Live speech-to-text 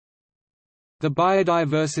The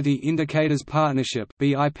Biodiversity Indicators Partnership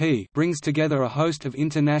 (BIP) brings together a host of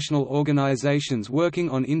international organizations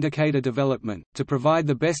working on indicator development, to provide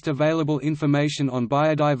the best available information on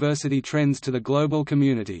biodiversity trends to the global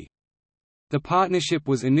community. The partnership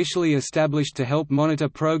was initially established to help monitor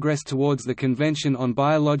progress towards the Convention on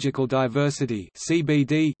Biological Diversity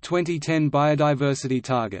 (CBD) 2010 biodiversity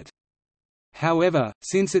target. However,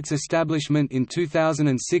 since its establishment in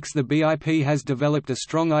 2006, the BIP has developed a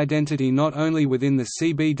strong identity not only within the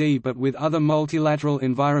CBD but with other multilateral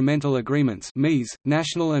environmental agreements (MIEs),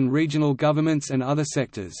 national and regional governments and other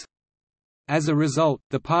sectors. As a result,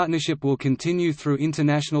 the partnership will continue through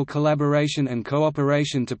international collaboration and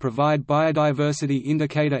cooperation to provide biodiversity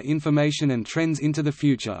indicator information and trends into the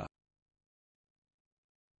future.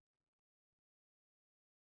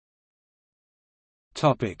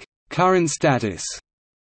 Current status.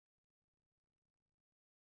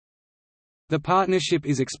 The partnership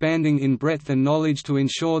is expanding in breadth and knowledge to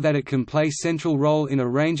ensure that it can play a central role in a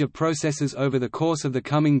range of processes over the course of the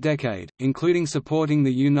coming decade, including supporting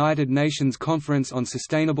the United Nations Conference on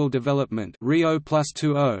Sustainable Development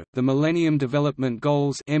Rio+20, the Millennium Development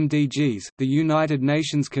Goals (MDGs), the United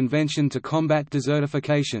Nations Convention to Combat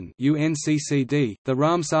Desertification (UNCCD), the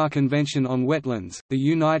Ramsar Convention on Wetlands, the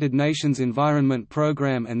United Nations Environment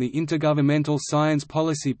Programme and the Intergovernmental Science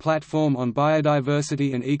Policy Platform on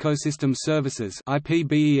Biodiversity and Ecosystem Services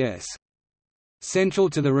 (IPBES). Central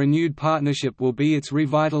to the renewed partnership will be its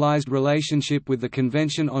revitalized relationship with the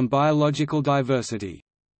Convention on Biological Diversity.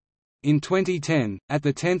 In 2010, at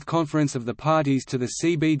the 10th Conference of the Parties to the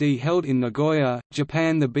CBD held in Nagoya,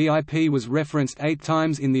 Japan, the BIP was referenced 8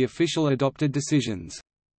 times in the official adopted decisions.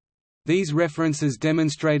 These references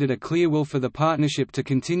demonstrated a clear will for the partnership to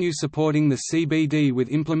continue supporting the CBD with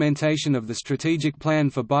implementation of the Strategic Plan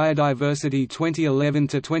for Biodiversity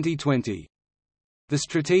 2011–2020. The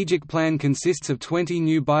strategic plan consists of 20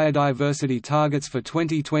 new biodiversity targets for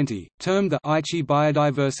 2020, termed the Aichi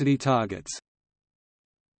Biodiversity Targets.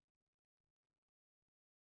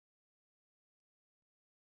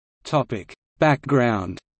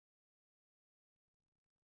 Background.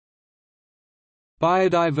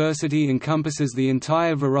 Biodiversity encompasses the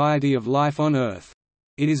entire variety of life on Earth.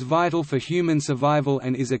 It is vital for human survival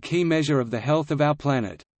and is a key measure of the health of our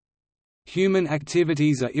planet. Human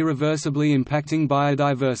activities are irreversibly impacting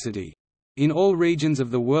biodiversity. In all regions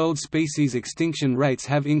of the world, species extinction rates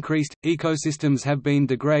have increased, ecosystems have been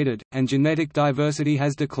degraded, and genetic diversity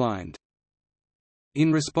has declined.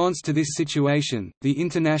 In response to this situation, the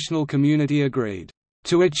international community agreed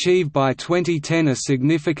to achieve by 2010 a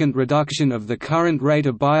significant reduction of the current rate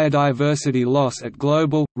of biodiversity loss at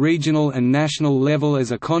global, regional and national level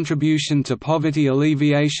as a contribution to poverty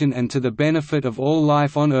alleviation and to the benefit of all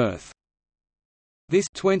life on Earth. This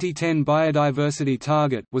 2010 biodiversity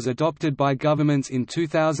target was adopted by governments in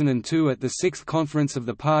 2002 at the 6th Conference of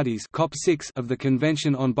the Parties (COP6) of the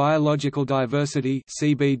Convention on Biological Diversity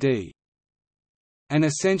 (CBD). An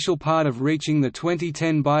essential part of reaching the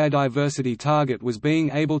 2010 biodiversity target was being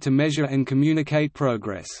able to measure and communicate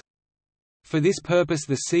progress. For this purpose,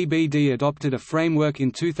 the CBD adopted a framework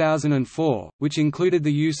in 2004, which included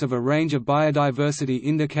the use of a range of biodiversity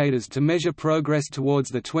indicators to measure progress towards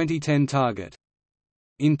the 2010 target.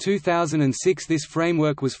 In 2006, this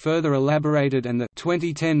framework was further elaborated and the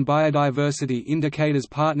 2010 Biodiversity Indicators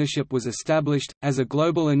Partnership was established, as a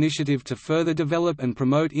global initiative to further develop and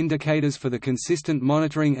promote indicators for the consistent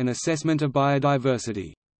monitoring and assessment of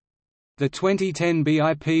biodiversity. The 2010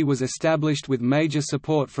 BIP was established with major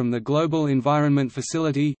support from the Global Environment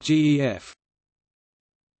Facility (GEF).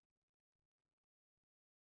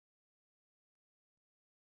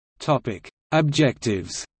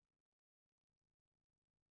 Objectives.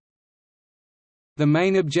 The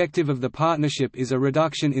main objective of the partnership is a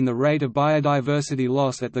reduction in the rate of biodiversity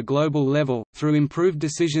loss at the global level, through improved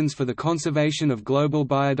decisions for the conservation of global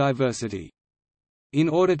biodiversity. In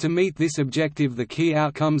order to meet this objective, the key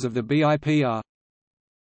outcomes of the BIP are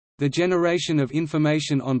the generation of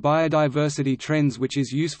information on biodiversity trends which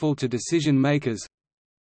is useful to decision makers,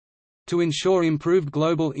 to ensure improved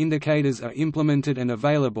global indicators are implemented and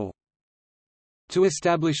available, to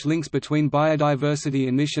establish links between biodiversity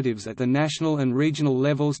initiatives at the national and regional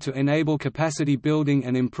levels to enable capacity building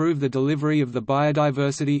and improve the delivery of the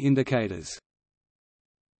biodiversity indicators.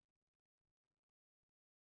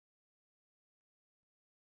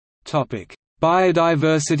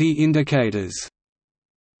 Biodiversity indicators.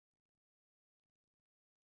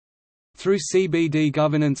 Through CBD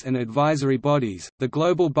governance and advisory bodies, the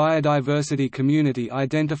global biodiversity community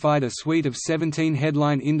identified a suite of 17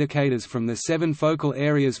 headline indicators from the 7 focal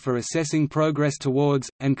areas for assessing progress towards,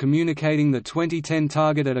 and communicating the 2010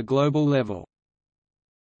 target at a global level.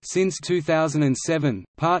 Since 2007,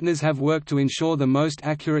 partners have worked to ensure the most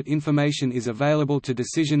accurate information is available to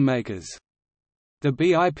decision makers. The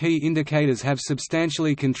BIP indicators have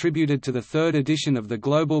substantially contributed to the third edition of the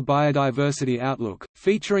Global Biodiversity Outlook,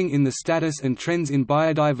 featuring in the Status and Trends in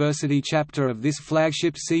Biodiversity chapter of this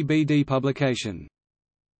flagship CBD publication.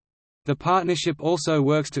 The partnership also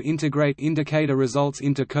works to integrate indicator results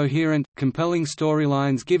into coherent, compelling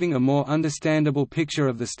storylines giving a more understandable picture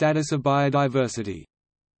of the status of biodiversity.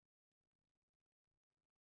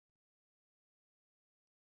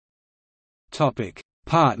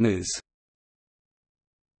 Partners.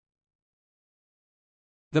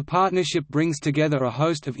 The partnership brings together a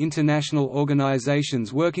host of international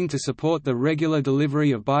organizations working to support the regular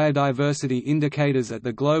delivery of biodiversity indicators at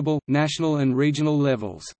the global, national and regional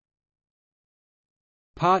levels.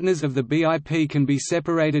 Partners of the BIP can be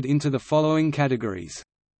separated into the following categories.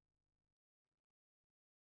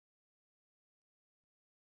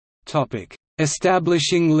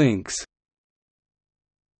 Establishing links.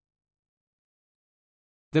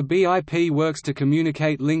 The BIP works to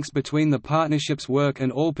communicate links between the partnership's work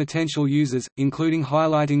and all potential users, including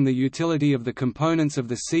highlighting the utility of the components of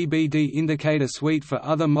the CBD indicator suite for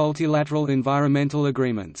other multilateral environmental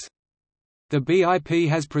agreements. The BIP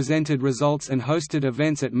has presented results and hosted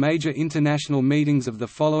events at major international meetings of the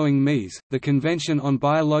following MEs: the Convention on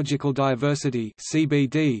Biological Diversity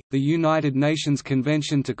 (CBD), the United Nations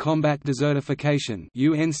Convention to Combat Desertification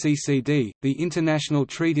 (UNCCD), the International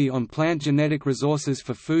Treaty on Plant Genetic Resources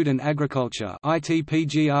for Food and Agriculture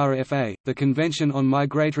 (ITPGRFA), the Convention on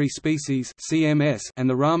Migratory Species (CMS), and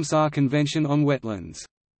the Ramsar Convention on Wetlands.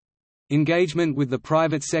 Engagement with the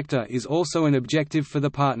private sector is also an objective for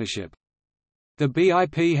the partnership. The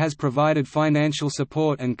BIP has provided financial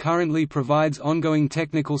support and currently provides ongoing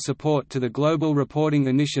technical support to the Global Reporting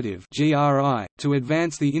Initiative (GRI) to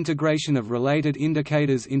advance the integration of related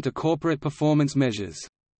indicators into corporate performance measures.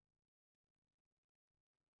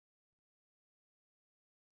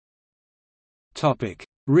 Topic: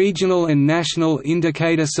 Regional and national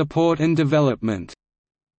indicator support and development.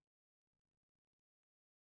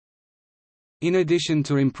 In addition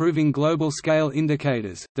to improving global-scale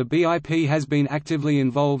indicators, the BIP has been actively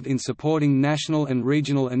involved in supporting national and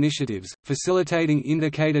regional initiatives, facilitating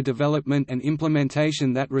indicator development and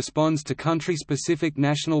implementation that responds to country-specific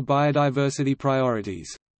national biodiversity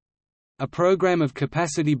priorities. A program of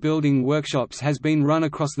capacity-building workshops has been run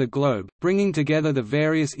across the globe, bringing together the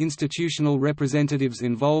various institutional representatives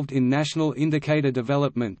involved in national indicator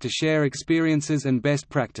development to share experiences and best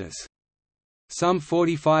practice. Some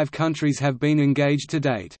 45 countries have been engaged to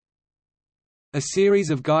date. A series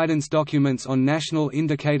of guidance documents on national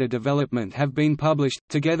indicator development have been published,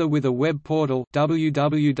 together with a web portal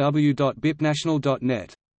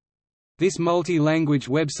www.bipnational.net. This multi-language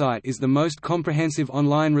website is the most comprehensive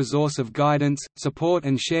online resource of guidance, support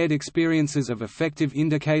and shared experiences of effective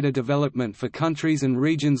indicator development for countries and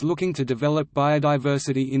regions looking to develop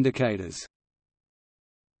biodiversity indicators.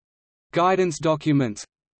 Guidance documents.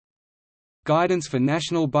 Guidance for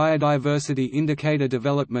National Biodiversity Indicator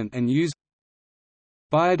Development and Use.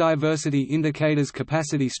 Biodiversity Indicators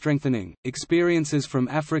Capacity Strengthening, Experiences from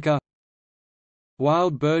Africa.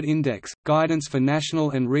 Wild Bird Index, Guidance for National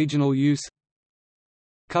and Regional Use.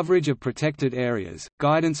 Coverage of Protected Areas,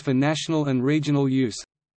 Guidance for National and Regional Use.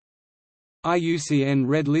 IUCN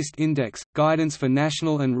Red List Index, Guidance for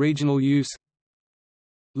National and Regional Use.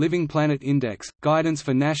 Living Planet Index, Guidance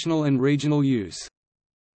for National and Regional Use.